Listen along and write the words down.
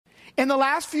In the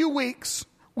last few weeks,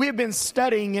 we have been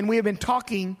studying and we have been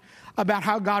talking about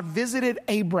how God visited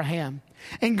Abraham.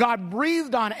 And God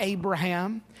breathed on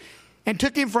Abraham and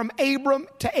took him from Abram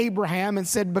to Abraham and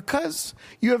said, because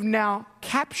you have now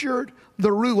captured the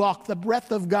Ruach, the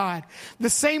breath of God,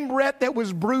 the same breath that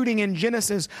was brooding in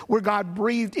Genesis where God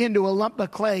breathed into a lump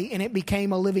of clay and it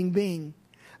became a living being,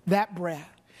 that breath.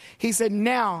 He said,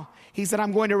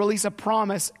 I'm going to release a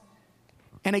promise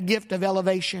and a gift of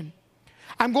elevation.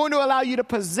 I'm going to allow you to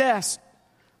possess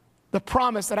the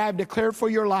promise that I have declared for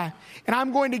your life. And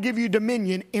I'm going to give you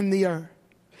dominion in the earth.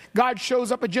 God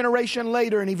shows up a generation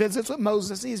later and he visits with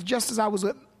Moses. He is just as I was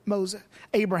with Moses,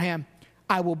 Abraham,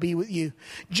 I will be with you.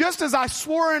 Just as I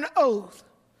swore an oath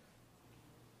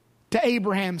to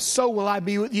Abraham, so will I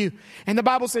be with you. And the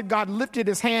Bible said God lifted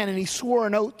his hand and he swore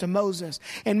an oath to Moses.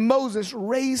 And Moses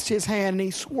raised his hand and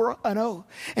he swore an oath.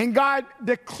 And God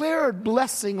declared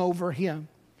blessing over him.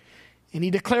 And he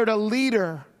declared a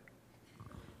leader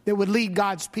that would lead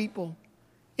God's people.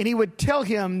 And he would tell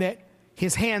him that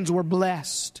his hands were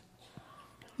blessed.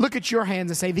 Look at your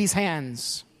hands and say, these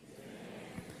hands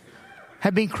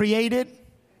have been created.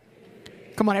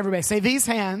 Come on, everybody. Say, these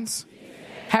hands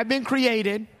have been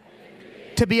created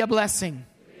to be a blessing.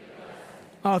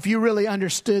 Oh, if you really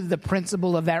understood the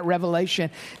principle of that revelation,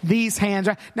 these hands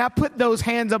are. Now put those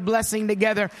hands of blessing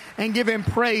together and give him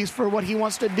praise for what he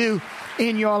wants to do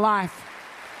in your life.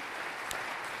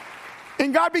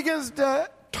 And God begins to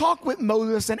talk with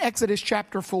Moses in Exodus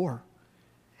chapter 4.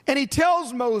 And he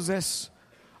tells Moses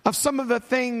of some of the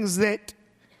things that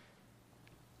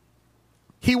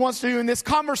he wants to do. And this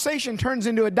conversation turns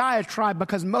into a diatribe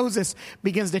because Moses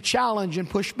begins to challenge and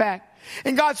push back.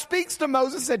 And God speaks to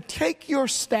Moses and said, take your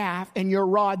staff and your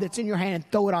rod that's in your hand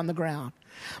and throw it on the ground.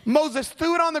 Moses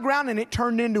threw it on the ground and it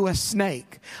turned into a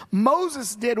snake.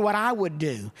 Moses did what I would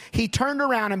do. He turned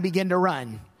around and began to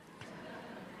run.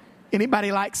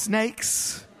 Anybody like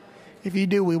snakes? If you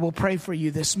do, we will pray for you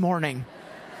this morning.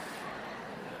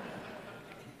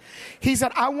 He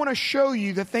said, I want to show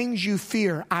you the things you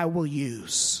fear I will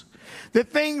use. The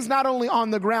things not only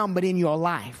on the ground, but in your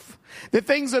life. The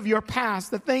things of your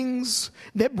past, the things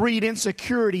that breed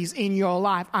insecurities in your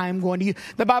life, I am going to use.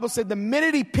 The Bible said the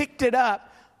minute he picked it up,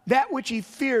 that which he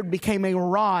feared became a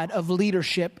rod of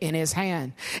leadership in his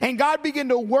hand. And God began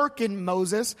to work in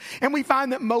Moses. And we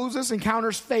find that Moses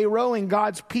encounters Pharaoh and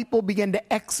God's people begin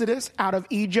to exodus out of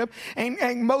Egypt.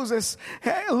 And Moses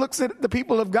looks at the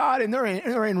people of God and they're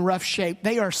in rough shape.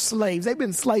 They are slaves. They've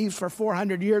been slaves for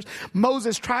 400 years.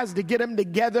 Moses tries to get them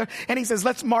together and he says,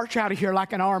 let's march out of here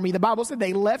like an army. The Bible said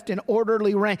they left in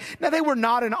orderly rank. Now they were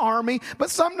not an army, but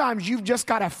sometimes you've just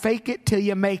got to fake it till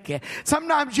you make it.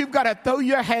 Sometimes you've got to throw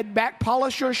your head back,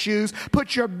 polish your shoes,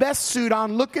 put your best suit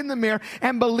on, look in the mirror,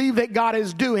 and believe that God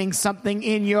is doing something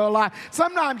in your life.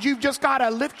 Sometimes you've just got to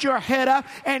lift your head up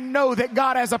and know that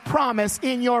God has a promise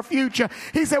in your future.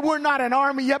 He said, we're not an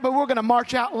army yet, but we're going to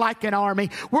march out like an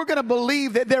army. We're going to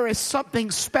believe that there is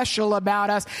something special about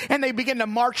us. And they begin to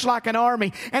march like an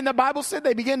army. And the Bible said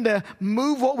they begin to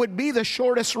move what would be the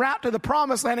shortest route to the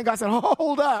promised land. And God said,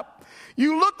 hold up.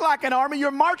 You look like an army,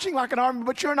 you're marching like an army,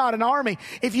 but you're not an army.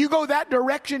 If you go that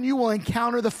direction, you will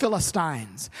encounter the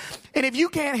Philistines. And if you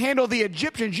can't handle the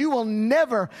Egyptians, you will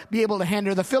never be able to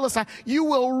handle the Philistines. You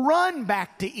will run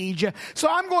back to Egypt. So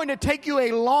I'm going to take you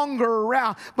a longer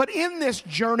route. But in this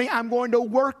journey, I'm going to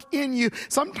work in you.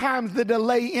 Sometimes the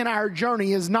delay in our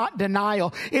journey is not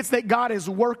denial. It's that God is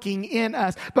working in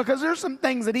us. Because there's some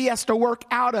things that he has to work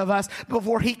out of us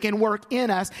before he can work in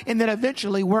us and then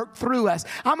eventually work through us.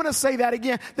 I'm going to say that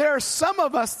again. There are some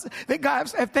of us that God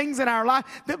have things in our life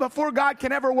that before God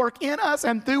can ever work in us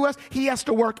and through us, he has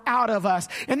to work out of us.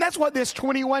 And that's what this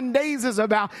 21 days is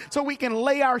about. So we can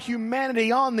lay our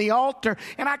humanity on the altar.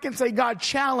 And I can say, God,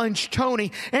 challenge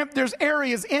Tony. And if there's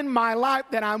areas in my life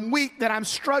that I'm weak, that I'm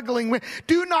struggling with,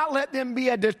 do not let them be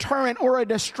a deterrent or a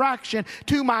distraction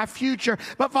to my future.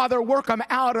 But Father, work them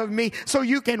out of me so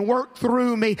you can work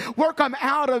through me. Work them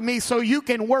out of me so you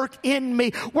can work in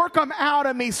me. Work them out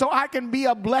of me so I can be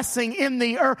a blessing in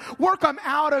the earth. Work them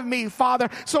out of me, Father,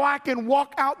 so I can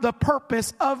walk out the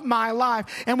purpose of my life.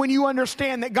 And when you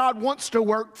understand that God wants to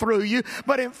work through you,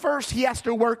 but at first he has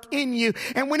to work in you.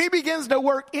 And when he begins to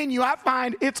work in you, I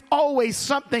find it's always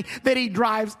something that he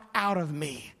drives out of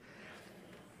me.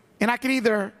 And I can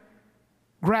either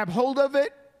grab hold of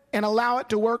it and allow it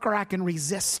to work, or I can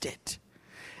resist it.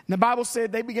 And the Bible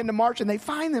said they begin to march and they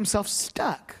find themselves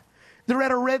stuck. They're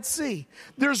at a Red Sea.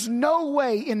 There's no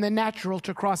way in the natural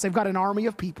to cross. They've got an army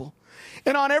of people.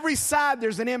 And on every side,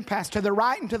 there's an impasse to the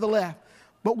right and to the left.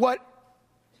 But what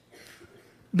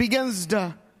begins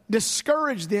to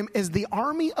discouraged them is the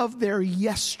army of their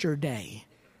yesterday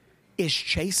is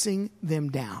chasing them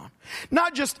down.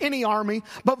 Not just any army,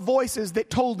 but voices that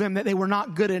told them that they were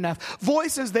not good enough.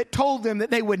 Voices that told them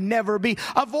that they would never be.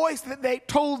 A voice that they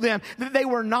told them that they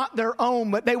were not their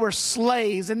own, but they were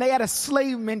slaves. And they had a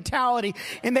slave mentality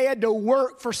and they had to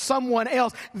work for someone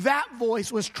else. That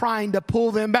voice was trying to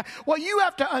pull them back. What you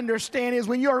have to understand is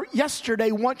when your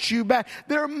yesterday wants you back,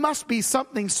 there must be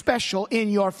something special in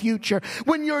your future.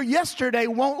 When your yesterday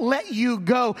won't let you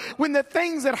go, when the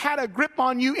things that had a grip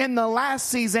on you in the last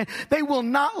season, they will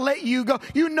not let you go.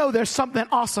 You know there's something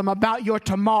awesome about your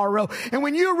tomorrow. And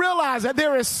when you realize that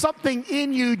there is something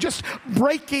in you just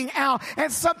breaking out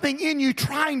and something in you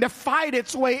trying to fight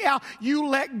its way out, you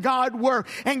let God work.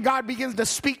 And God begins to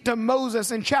speak to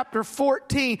Moses in chapter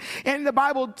 14. And the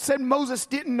Bible said Moses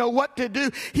didn't know what to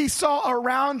do. He saw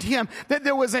around him that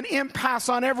there was an impasse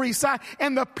on every side.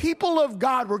 And the people of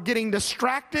God were getting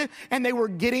distracted and they were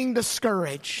getting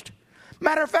discouraged.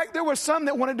 Matter of fact, there were some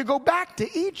that wanted to go back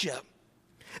to Egypt.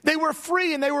 They were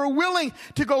free and they were willing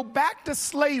to go back to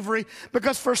slavery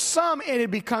because for some it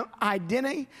had become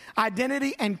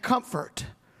identity and comfort.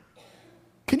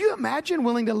 Can you imagine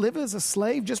willing to live as a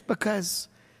slave just because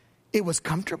it was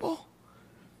comfortable?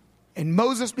 And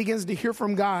Moses begins to hear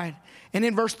from God. And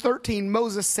in verse 13,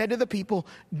 Moses said to the people,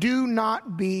 "Do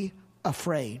not be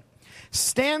afraid.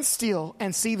 Stand still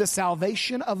and see the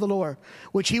salvation of the Lord,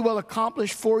 which he will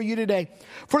accomplish for you today.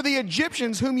 For the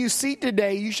Egyptians whom you see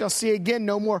today, you shall see again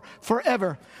no more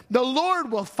forever. The Lord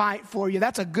will fight for you."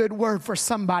 That's a good word for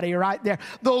somebody right there.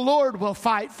 The Lord will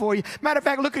fight for you. Matter of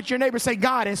fact, look at your neighbor and say,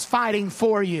 God is fighting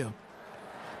for you.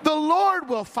 The Lord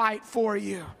will fight for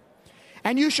you.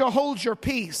 And you shall hold your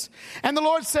peace. And the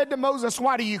Lord said to Moses,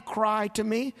 "Why do you cry to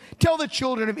me? Tell the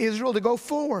children of Israel to go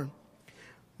forward.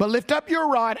 But lift up your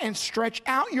rod and stretch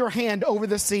out your hand over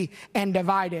the sea and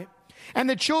divide it. And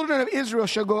the children of Israel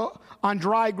shall go on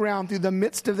dry ground through the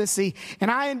midst of the sea.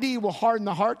 And I indeed will harden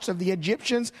the hearts of the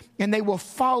Egyptians, and they will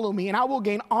follow me. And I will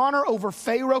gain honor over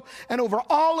Pharaoh and over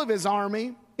all of his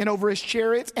army and over his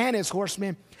chariots and his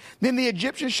horsemen. Then the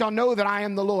Egyptians shall know that I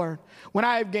am the Lord, when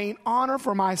I have gained honor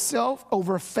for myself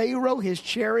over Pharaoh, his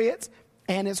chariots,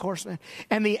 and his horsemen."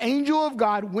 And the angel of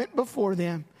God went before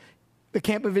them. The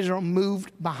camp of Israel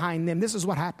moved behind them. This is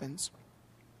what happens.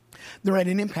 They're at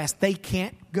an impasse. They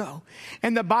can't go.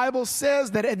 And the Bible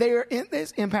says that they are in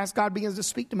this impasse. God begins to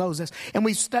speak to Moses. And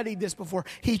we've studied this before.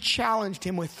 He challenged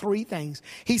him with three things.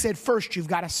 He said, first, you've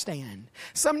got to stand.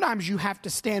 Sometimes you have to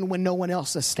stand when no one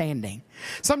else is standing.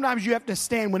 Sometimes you have to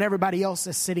stand when everybody else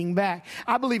is sitting back.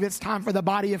 I believe it's time for the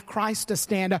body of Christ to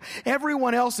stand up.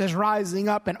 Everyone else is rising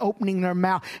up and opening their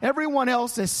mouth. Everyone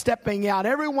else is stepping out.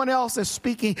 Everyone else is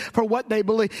speaking for what they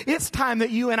believe. It's time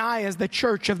that you and I, as the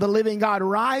church of the living God,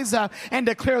 rise up and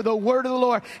declare the word of the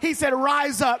Lord. He said,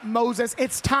 "Rise up, Moses.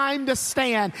 It's time to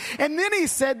stand." And then he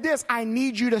said this, "I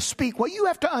need you to speak." What you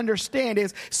have to understand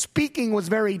is speaking was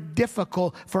very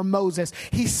difficult for Moses.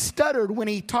 He stuttered when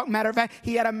he talked. Matter of fact,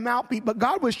 he had a mouthpiece, but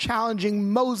God was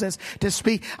challenging Moses to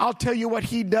speak. I'll tell you what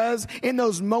he does in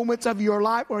those moments of your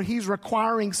life where he's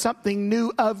requiring something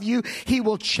new of you. He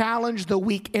will challenge the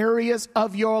weak areas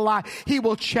of your life. He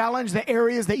will challenge the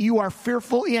areas that you are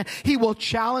fearful in. He will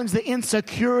challenge the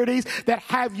insecurities that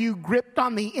have you gripped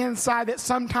on the inside, that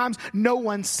sometimes no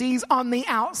one sees on the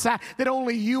outside, that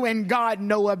only you and God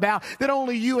know about, that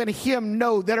only you and him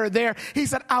know that are there. He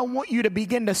said, I want you to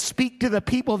begin to speak to the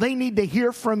people. They need to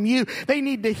hear from you. They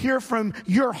need to hear from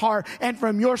your heart and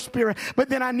from your spirit. But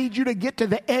then I need you to get to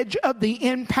the edge of the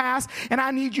impasse, and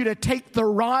I need you to take the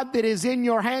rod that is in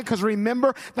your hand, because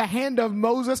remember, the hand of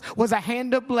Moses was a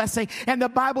hand of blessing. And the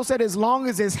Bible said as long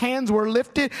as his hands were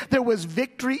lifted, there was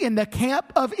victory in the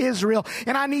camp of Israel.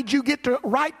 And I need you to get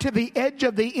right to the edge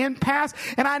of the impasse,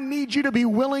 and I need you to be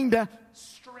willing to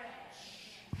stretch.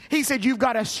 He said, you've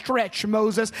got to stretch,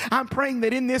 Moses. I'm praying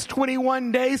that in this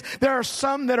 21 days, there are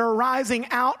some that are rising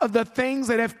out of the things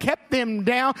that have kept them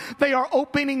down. They are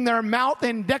opening their mouth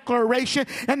in declaration,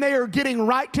 and they are getting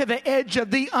right to the edge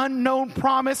of the unknown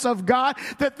promise of God,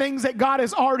 the things that God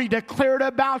has already declared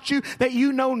about you that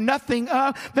you know nothing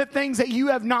of, the things that you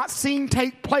have not seen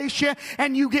take place yet,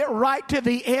 and you get right to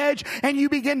the edge, and you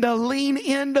begin to lean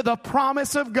into the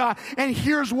promise of God. And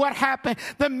here's what happened.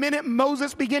 The minute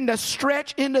Moses began to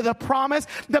stretch into into the promise,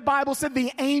 the Bible said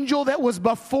the angel that was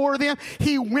before them,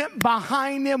 he went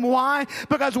behind them. Why?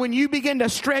 Because when you begin to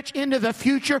stretch into the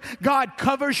future, God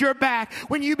covers your back.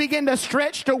 When you begin to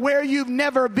stretch to where you've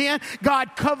never been,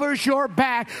 God covers your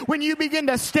back. When you begin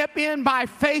to step in by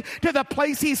faith to the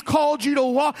place he's called you to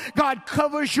walk, God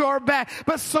covers your back.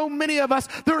 But so many of us,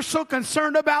 they're so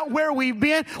concerned about where we've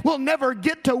been, we'll never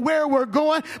get to where we're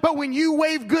going. But when you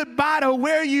wave goodbye to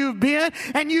where you've been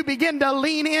and you begin to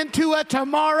lean into a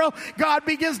tomorrow, God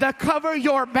begins to cover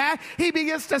your back. He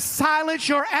begins to silence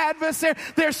your adversary.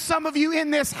 There's some of you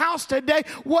in this house today.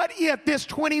 What if this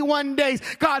 21 days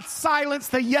God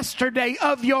silenced the yesterday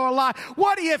of your life?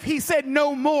 What if he said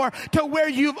no more to where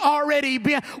you've already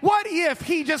been? What if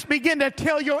he just began to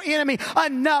tell your enemy,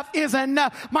 enough is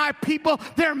enough? My people,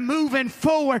 they're moving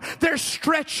forward. They're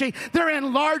stretching. They're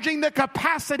enlarging the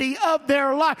capacity of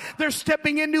their life. They're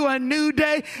stepping into a new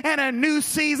day and a new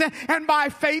season. And by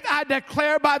faith, I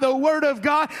declare by the word of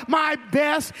God, my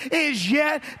best is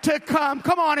yet to come.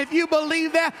 Come on, if you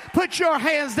believe that, put your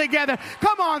hands together.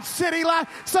 Come on, City Life.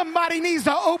 Somebody needs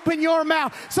to open your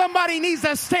mouth. Somebody needs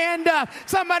to stand up.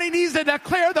 Somebody needs to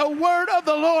declare the word of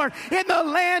the Lord in the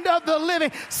land of the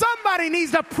living. Somebody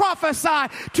needs to prophesy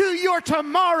to your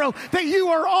tomorrow that you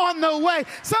are on the way.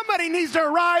 Somebody needs to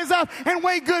rise up and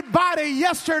wave goodbye to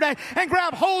yesterday and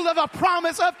grab hold of a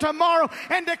promise of tomorrow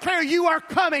and declare you are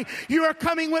coming. You are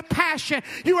coming with passion.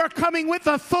 You are coming with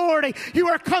authority. You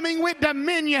are coming with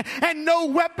dominion, and no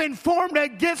weapon formed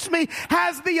against me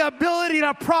has the ability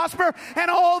to prosper, and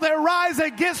all that rise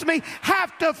against me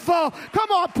have to fall.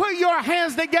 Come on, put your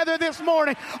hands together this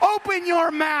morning. Open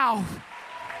your mouth.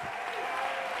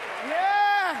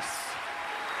 Yes.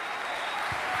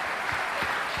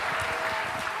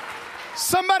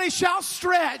 Somebody shout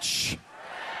stretch.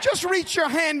 Just reach your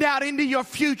hand out into your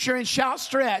future and shout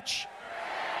stretch.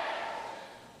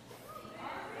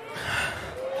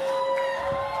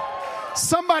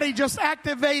 Somebody just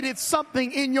activated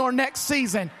something in your next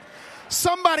season.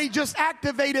 Somebody just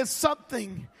activated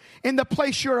something in the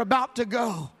place you're about to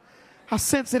go. I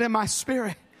sense it in my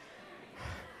spirit.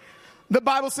 The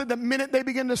Bible said the minute they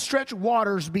begin to stretch,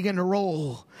 waters begin to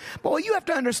roll. But what you have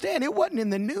to understand, it wasn't in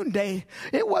the noonday.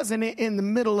 It wasn't in the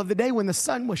middle of the day when the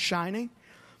sun was shining.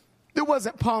 There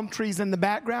wasn't palm trees in the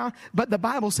background. But the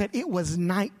Bible said it was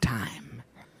nighttime.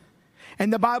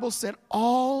 And the Bible said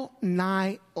all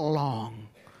night long.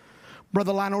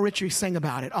 Brother Lionel Richie sang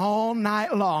about it. All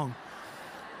night long,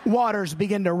 waters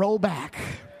begin to roll back.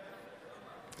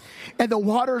 And the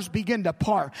waters begin to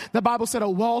part. The Bible said a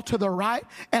wall to the right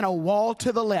and a wall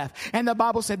to the left. And the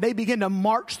Bible said they begin to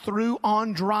march through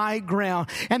on dry ground.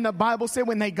 And the Bible said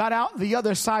when they got out the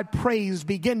other side, praise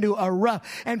began to erupt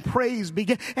and praise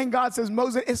began. And God says,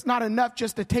 Moses, it's not enough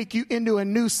just to take you into a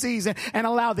new season and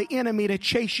allow the enemy to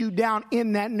chase you down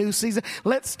in that new season.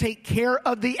 Let's take care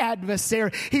of the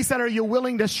adversary. He said, are you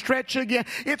willing to stretch again?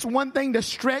 It's one thing to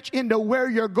stretch into where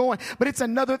you're going, but it's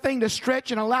another thing to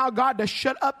stretch and allow God to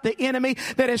shut up the enemy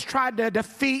that has tried to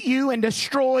defeat you and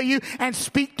destroy you and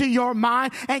speak to your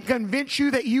mind and convince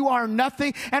you that you are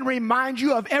nothing and remind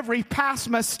you of every past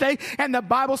mistake. And the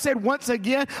Bible said once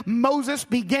again, Moses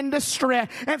began to stretch,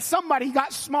 and somebody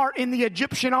got smart in the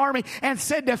Egyptian army and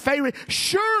said to Pharaoh,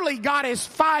 surely God is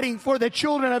fighting for the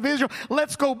children of Israel.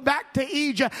 Let's go back to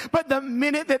Egypt. But the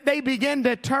minute that they begin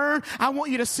to turn, I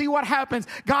want you to see what happens.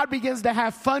 God begins to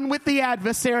have fun with the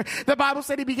adversary. The Bible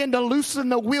said he began to loosen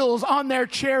the wheels on their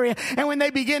chariot. And when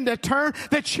they begin to turn,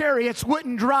 the chariots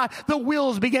wouldn't drive. The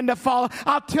wheels begin to fall.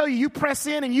 I'll tell you, you press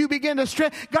in and you begin to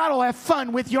stretch. God will have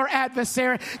fun with your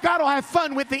adversary. God will have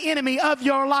fun with the enemy of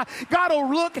your life. God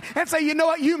will look and say, you know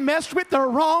what? You messed with the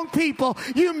wrong people.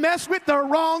 You messed with the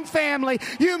wrong family.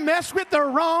 You messed with the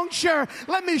wrong church.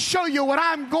 Let me show you what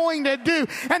I'm going to do.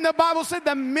 And the Bible said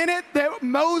the minute that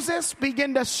Moses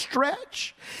began to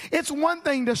stretch, it's one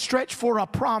thing to stretch for a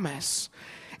promise.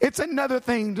 It's another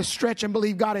thing to stretch and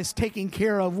believe God is taking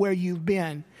care of where you've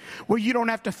been, where you don't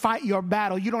have to fight your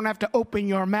battle. You don't have to open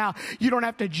your mouth. You don't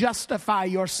have to justify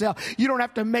yourself. You don't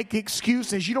have to make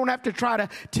excuses. You don't have to try to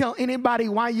tell anybody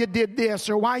why you did this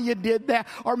or why you did that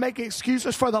or make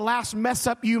excuses for the last mess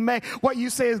up you made. What you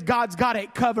say is God's got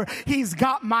it covered. He's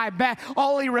got my back.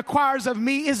 All he requires of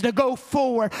me is to go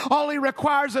forward. All he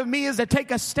requires of me is to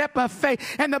take a step of faith.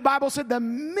 And the Bible said the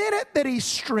minute that he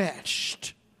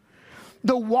stretched,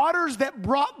 the waters that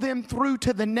brought them through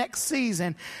to the next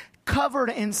season covered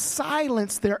and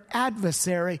silenced their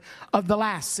adversary of the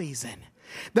last season.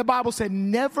 The Bible said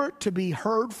never to be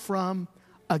heard from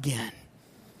again.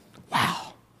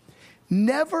 Wow.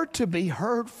 Never to be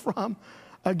heard from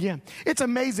again. It's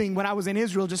amazing. When I was in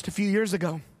Israel just a few years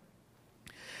ago,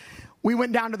 We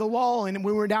went down to the wall, and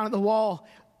when we were down at the wall,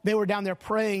 they were down there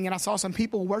praying, and I saw some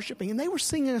people worshiping, and they were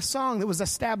singing a song that was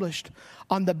established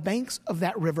on the banks of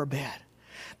that riverbed.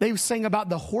 They sang about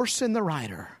the horse and the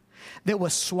rider that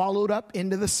was swallowed up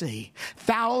into the sea.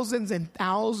 Thousands and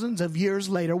thousands of years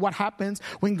later, what happens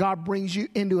when God brings you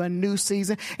into a new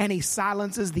season and he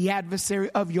silences the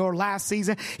adversary of your last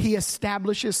season? He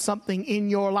establishes something in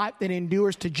your life that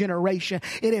endures to generation.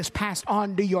 It is passed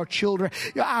on to your children.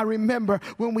 I remember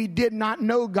when we did not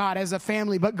know God as a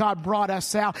family, but God brought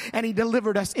us out and he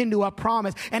delivered us into a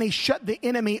promise, and he shut the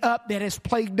enemy up that has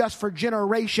plagued us for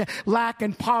generation. Lack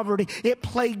and poverty, it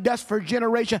plagued us for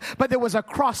generation, but there was a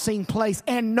crossing place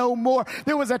and no more.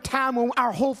 There was a time when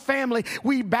our whole family,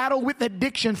 we battled with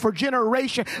addiction for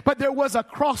generation, but there was a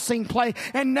crossing place,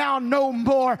 and now no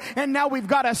more. And now we've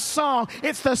got a song.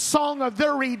 It's the song of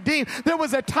the redeemed. There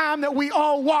was a time that we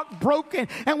all walked broken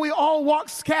and we all walked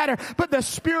scattered, but the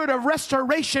spirit of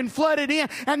restoration flooded in,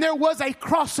 and there was a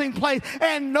crossing place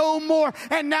and no more.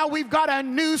 And now we've got a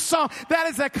new song. That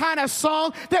is the kind of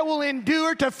song that will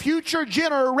endure to future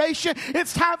generation.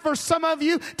 It's time for some of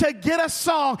you to get a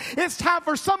song. It's time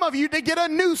for some of you to get a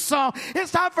new song.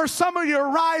 It's time for some of you to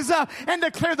rise up and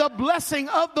declare the blessing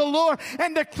of the Lord,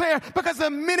 and declare, because the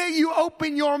minute you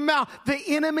open your mouth, the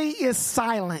enemy is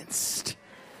silenced.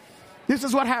 This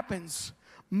is what happens.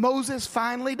 Moses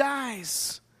finally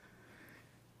dies.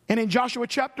 And in Joshua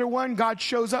chapter 1, God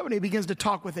shows up and he begins to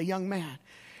talk with a young man.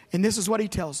 And this is what he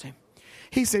tells him.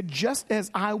 He said, just as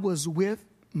I was with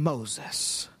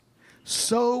Moses,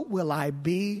 so will I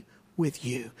be with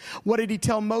you. What did he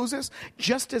tell Moses?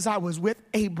 Just as I was with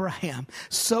Abraham,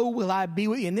 so will I be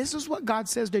with you. And this is what God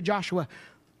says to Joshua.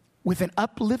 With an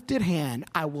uplifted hand,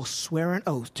 I will swear an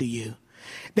oath to you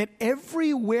that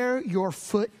everywhere your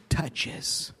foot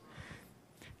touches,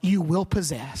 you will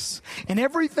possess. And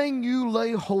everything you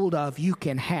lay hold of, you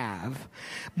can have.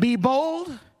 Be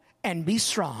bold and be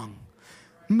strong.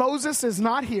 Moses is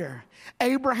not here.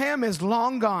 Abraham is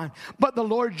long gone, but the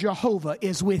Lord Jehovah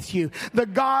is with you. The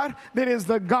God that is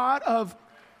the God of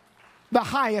the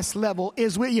highest level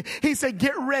is with you. He said,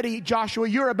 get ready, Joshua.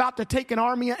 You're about to take an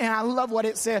army. And I love what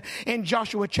it said in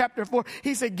Joshua chapter 4.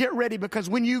 He said, get ready, because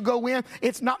when you go in,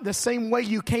 it's not the same way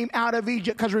you came out of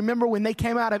Egypt. Because remember, when they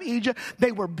came out of Egypt,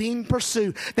 they were being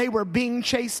pursued. They were being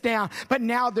chased down. But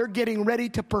now they're getting ready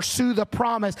to pursue the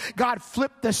promise. God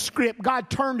flipped the script. God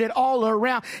turned it all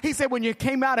around. He said, when you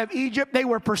came out of Egypt, they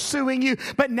were pursuing you.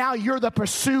 But now you're the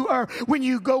pursuer. When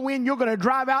you go in, you're going to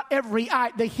drive out every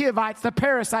Ite, the Hivites, the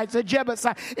Perizzites, the Jebusites.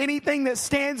 Anything that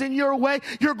stands in your way,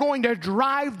 you're going to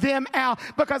drive them out,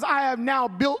 because I have now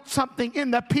built something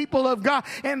in the people of God.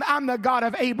 And I'm the God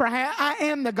of Abraham. I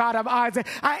am the God of Isaac.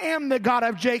 I am the God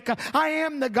of Jacob. I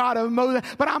am the God of Moses,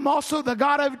 but I'm also the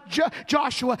God of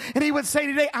Joshua. And he would say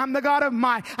today, I'm the God of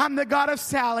Mike. I'm the God of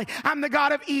Sally. I'm the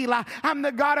God of Eli. I'm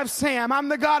the God of Sam. I'm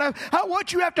the God of...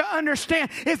 What you have to understand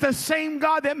is the same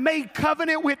God that made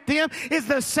covenant with them is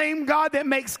the same God that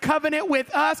makes covenant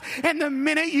with us. And the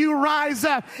minute you rise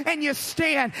up and you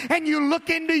stand and you look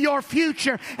into your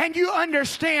future and you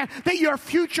understand that your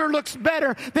future looks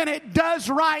better than it does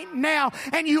right now,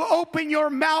 and you open your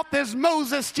mouth as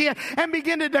Moses did and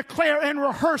begin to declare and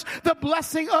rehearse the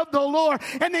blessing of the Lord,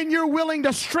 and then you're willing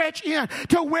to stretch in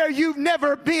to where you've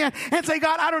never been and say,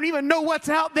 God, I don't even know what's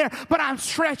out there, but I'm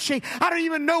stretching. I don't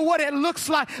even know what it looks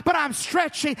like, but I'm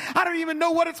stretching. I don't even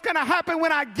know what it's going to happen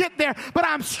when I get there, but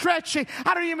I'm stretching.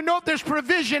 I don't even know if there's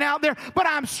provision out there, but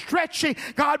I'm stretching.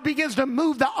 God begins to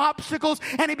move the obstacles,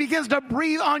 and he begins to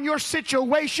breathe on your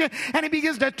situation, and he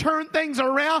begins to turn things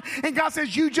around. And God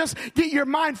says, you just get your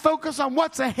mind focused on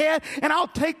what's ahead, and I'll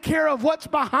take care of what's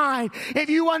behind. If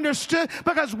you understood,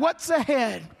 because what's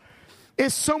ahead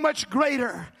is so much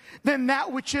greater than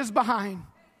that which is behind.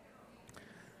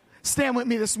 Stand with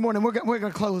me this morning. We're going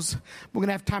to close. We're going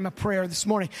to have time of prayer this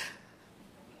morning.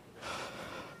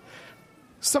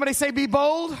 Somebody say, be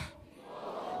bold,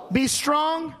 be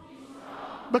strong,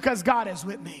 because God is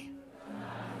with me.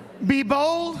 Be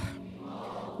bold,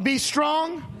 be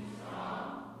strong,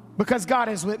 because God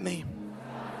is with me.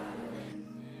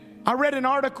 I read an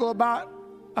article about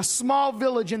a small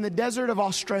village in the desert of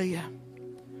Australia.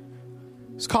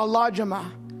 It's called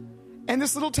Lajama. And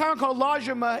this little town called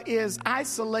Lajama is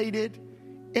isolated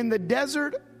in the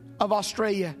desert of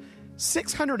Australia,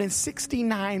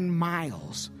 669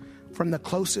 miles from the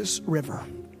closest river.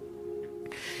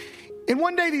 And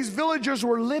one day these villagers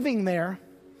were living there,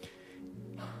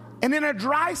 and in a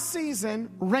dry season,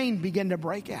 rain began to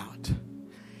break out.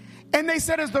 And they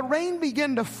said as the rain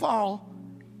began to fall,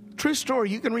 true story,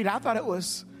 you can read it. I thought it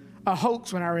was a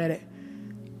hoax when I read it.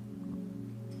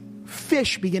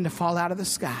 Fish began to fall out of the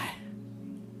sky.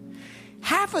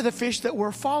 half of the fish that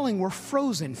were falling were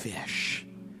frozen fish.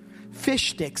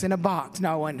 Fish sticks in a box.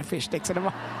 No, it wasn't fish sticks in a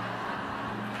box.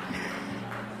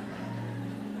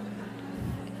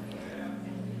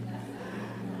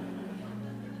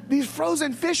 These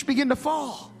frozen fish begin to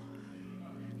fall.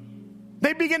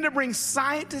 They begin to bring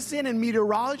scientists in and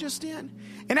meteorologists in.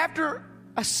 And after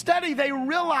a study, they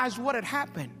realized what had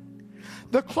happened.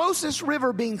 The closest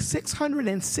river being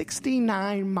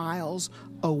 669 miles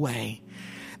away.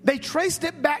 They traced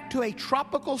it back to a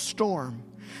tropical storm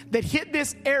that hit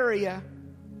this area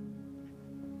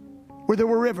where there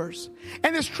were rivers.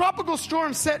 And this tropical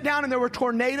storm set down and there were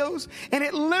tornadoes, and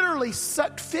it literally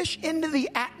sucked fish into the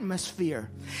atmosphere.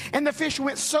 And the fish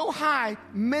went so high,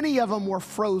 many of them were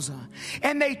frozen.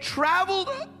 And they traveled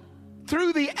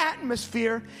through the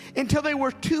atmosphere until they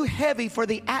were too heavy for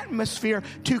the atmosphere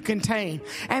to contain.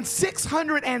 And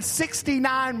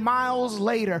 669 miles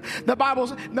later,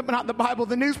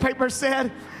 the newspaper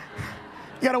said,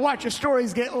 you got to watch your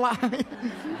stories get live.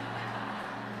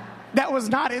 That was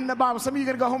not in the Bible. Some of you are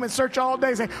going to go home and search all day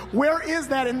and say, where is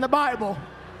that in the Bible?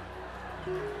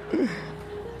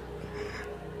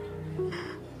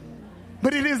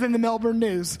 But it is in the Melbourne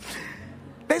News.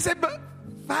 They said, but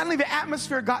finally the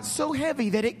atmosphere got so heavy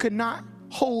that it could not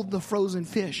hold the frozen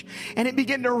fish. And it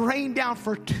began to rain down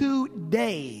for 2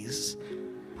 days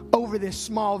over this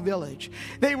small village.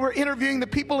 They were interviewing the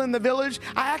people in the village.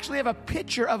 I actually have a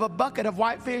picture of a bucket of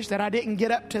whitefish that I didn't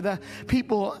get up to the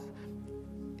people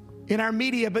in our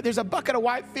media, but there's a bucket of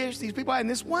whitefish these people had, and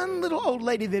this one little old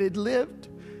lady that had lived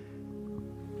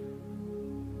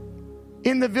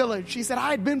in the village, she said, I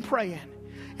had been praying,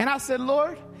 and I said,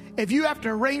 Lord, if you have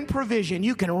to rain provision,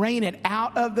 you can rain it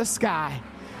out of the sky.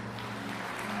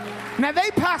 Now, they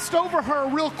passed over her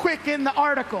real quick in the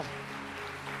article,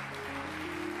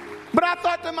 but I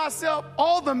thought to myself,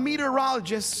 all the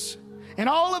meteorologists and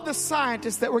all of the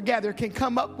scientists that were gathered can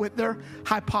come up with their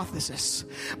hypothesis.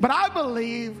 But I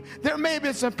believe there may have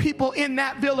been some people in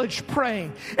that village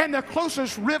praying, and the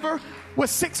closest river was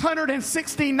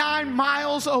 669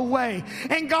 miles away.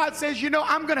 And God says, you know,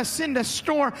 I'm going to send a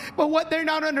storm. But what they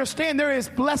don't understand, there is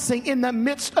blessing in the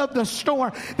midst of the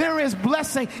storm. There is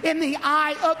blessing in the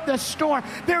eye of the storm.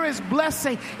 There is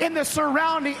blessing in the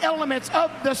surrounding elements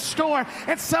of the storm.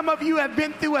 And some of you have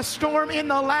been through a storm in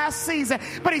the last season.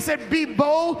 But he said, be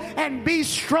bold and be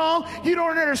strong. You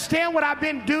don't understand what I've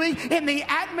been doing in the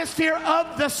atmosphere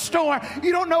of the storm.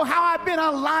 You don't know how I've been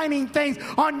aligning things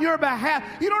on your behalf.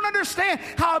 You don't understand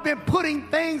how I've been putting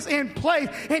things in place.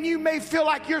 And you may feel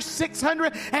like you're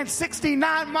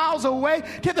 669 miles away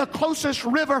to the closest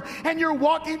river and you're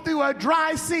walking through a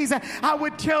dry season. I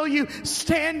would tell you,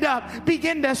 stand up,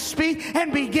 begin to speak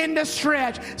and begin to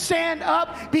stretch. Stand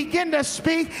up, begin to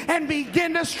speak and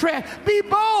begin to stretch. Be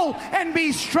bold and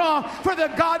be strong, for the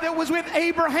God that was with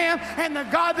Abraham and the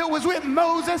God that was with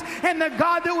Moses and the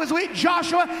God that was with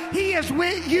Joshua, he is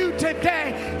with you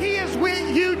today. He is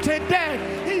with you today.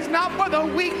 He's not for the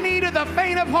weak-kneed or the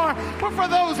faint of heart, but for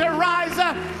those that rise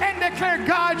up and declare,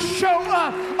 God, show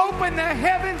up. Open the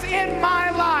heavens in my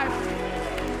life.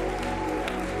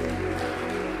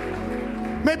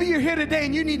 Maybe you're here today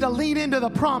and you need to lean into the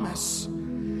promise.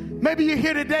 Maybe you're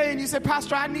here today and you say,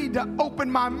 Pastor, I need to open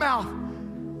my mouth.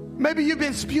 Maybe you've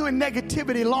been spewing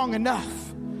negativity long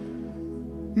enough.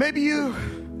 Maybe you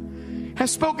have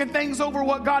spoken things over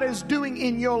what God is doing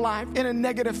in your life in a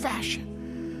negative fashion.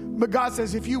 But God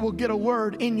says, if you will get a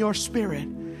word in your spirit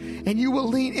and you will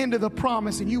lean into the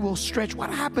promise and you will stretch.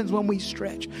 What happens when we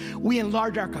stretch? We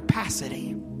enlarge our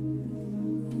capacity.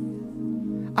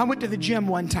 I went to the gym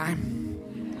one time.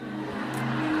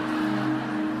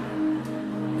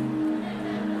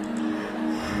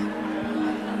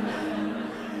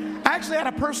 I actually had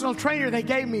a personal trainer they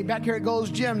gave me back here at Gold's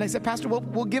Gym. They said, Pastor,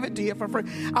 we'll give it to you for free.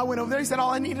 I went over there. He said,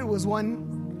 all I needed was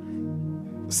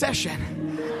one session.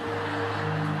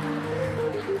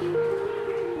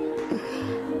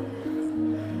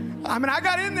 I mean, I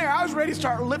got in there. I was ready to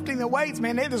start lifting the weights,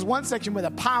 man. They had this one section with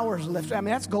a powers lift. I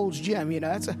mean, that's Gold's Gym, you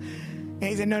know. And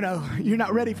he said, no, you're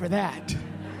not ready for that.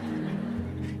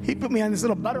 He put me on this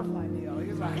little butterfly deal. He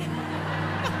was like,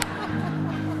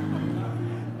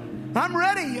 I'm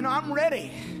ready, you know, I'm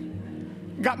ready.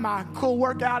 Got my cool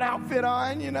workout outfit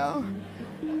on, you know.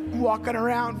 Walking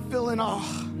around feeling all.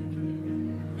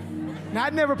 Now,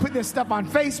 I'd never put this stuff on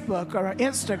Facebook or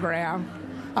Instagram.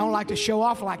 I don't like to show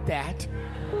off like that.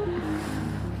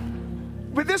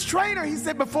 But this trainer, he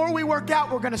said, before we work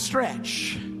out, we're going to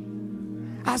stretch.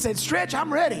 I said, stretch?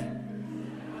 I'm ready.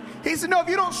 He said, no, if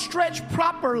you don't stretch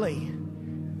properly,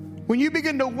 when you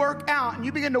begin to work out and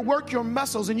you begin to work your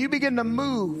muscles and you begin to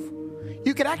move,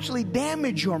 you could actually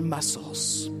damage your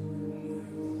muscles.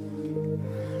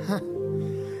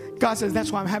 God says,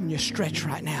 that's why I'm having you stretch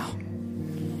right now.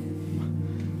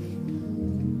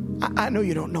 I know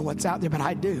you don't know what's out there, but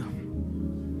I do.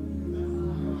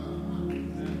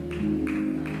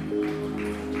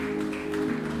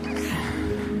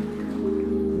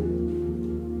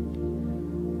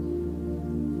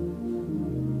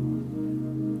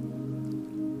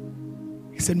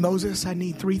 He said, Moses, I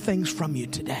need 3 things from you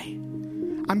today.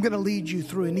 I'm going to lead you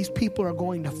through, and these people are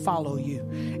going to follow you.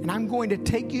 And I'm going to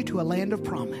take you to a land of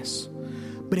promise.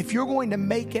 But if you're going to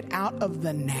make it out of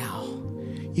the now,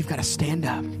 you've got to stand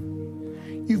up.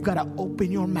 You've got to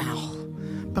open your mouth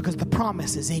because the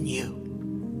promise is in you.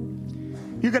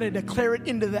 You're going to declare it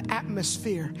into the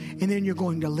atmosphere, and then you're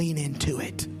going to lean into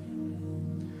it.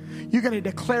 You're going to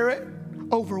declare it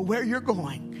over where you're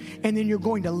going, and then you're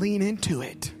going to lean into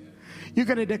it. You're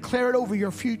going to declare it over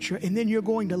your future, and then you're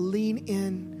going to lean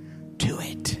into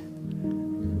it.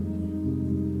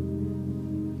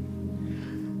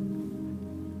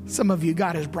 Some of you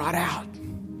God has brought out.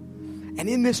 And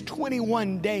in this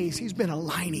 21 days, He's been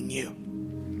aligning you.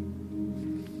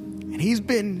 And He's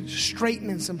been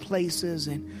straightening some places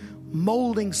and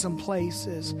molding some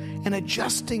places and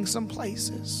adjusting some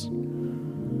places.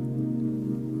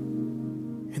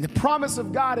 And the promise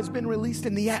of God has been released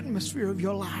in the atmosphere of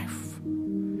your life.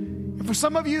 And for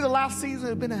some of you, the last season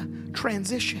has been a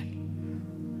transition.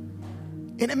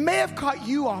 And it may have caught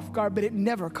you off guard, but it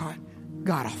never caught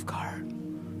God off guard.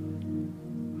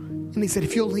 And He said,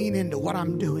 if you'll lean into what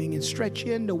I'm doing and stretch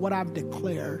into what I've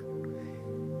declared,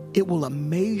 it will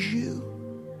amaze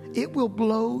you. It will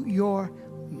blow your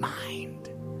mind.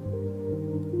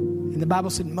 And the Bible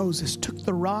said Moses took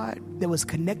the rod that was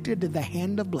connected to the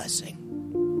hand of blessing,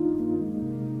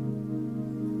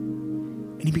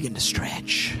 and he began to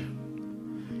stretch.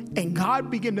 And God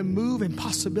began to move in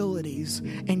possibilities.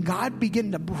 And God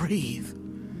began to breathe.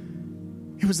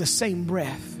 It was the same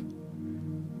breath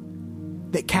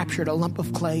that captured a lump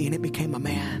of clay and it became a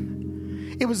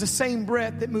man. It was the same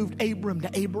breath that moved Abram to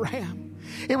Abraham.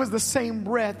 It was the same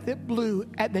breath that blew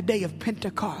at the day of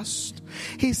Pentecost.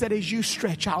 He said, as you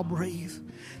stretch, I'll breathe.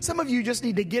 Some of you just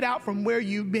need to get out from where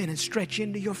you've been and stretch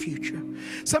into your future.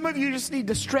 Some of you just need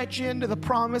to stretch into the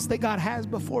promise that God has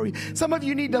before you. Some of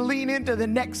you need to lean into the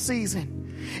next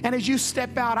season. And as you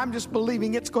step out, I'm just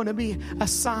believing it's going to be a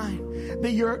sign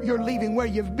that you're leaving where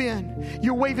you've been.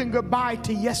 You're waving goodbye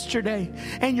to yesterday,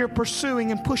 and you're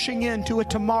pursuing and pushing into a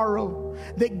tomorrow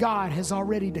that God has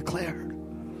already declared,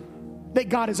 that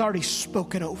God has already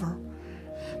spoken over.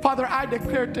 Father, I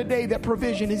declare today that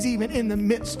provision is even in the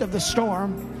midst of the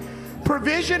storm.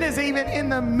 Provision is even in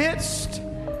the midst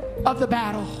of the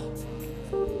battle.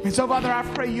 And so, Father, I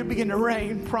pray you begin to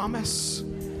rain promise.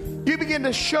 You begin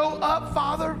to show up,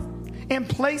 Father, in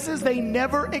places they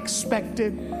never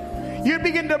expected. You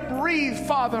begin to breathe,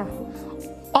 Father,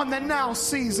 on the now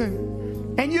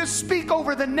season. And you speak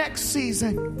over the next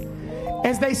season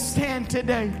as they stand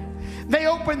today. They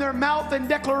open their mouth in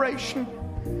declaration.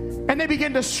 And they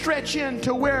begin to stretch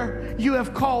into where you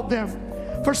have called them.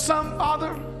 For some,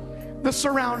 Father, the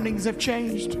surroundings have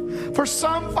changed. For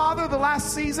some, Father, the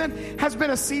last season has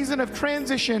been a season of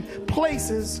transition,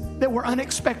 places that were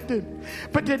unexpected.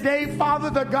 But today, Father,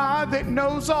 the God that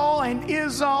knows all and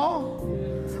is all,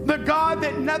 the God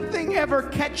that nothing ever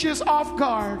catches off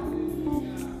guard,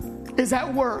 is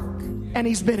at work, and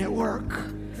He's been at work.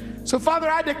 So, Father,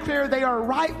 I declare they are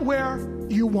right where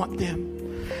you want them.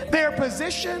 They are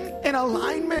positioned in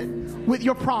alignment with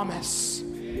your promise.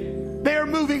 They are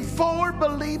moving forward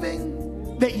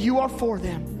believing that you are for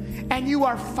them and you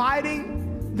are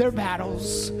fighting their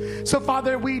battles. So,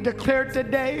 Father, we declare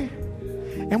today,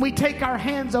 and we take our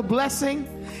hands of blessing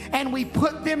and we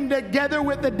put them together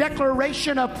with the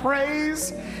declaration of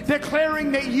praise,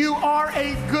 declaring that you are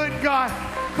a good God.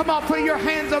 Come on, put your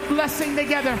hands of blessing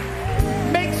together.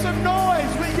 Make some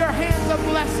noise with your hands of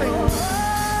blessing.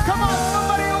 Come on,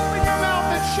 somebody open your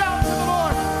mouth and shout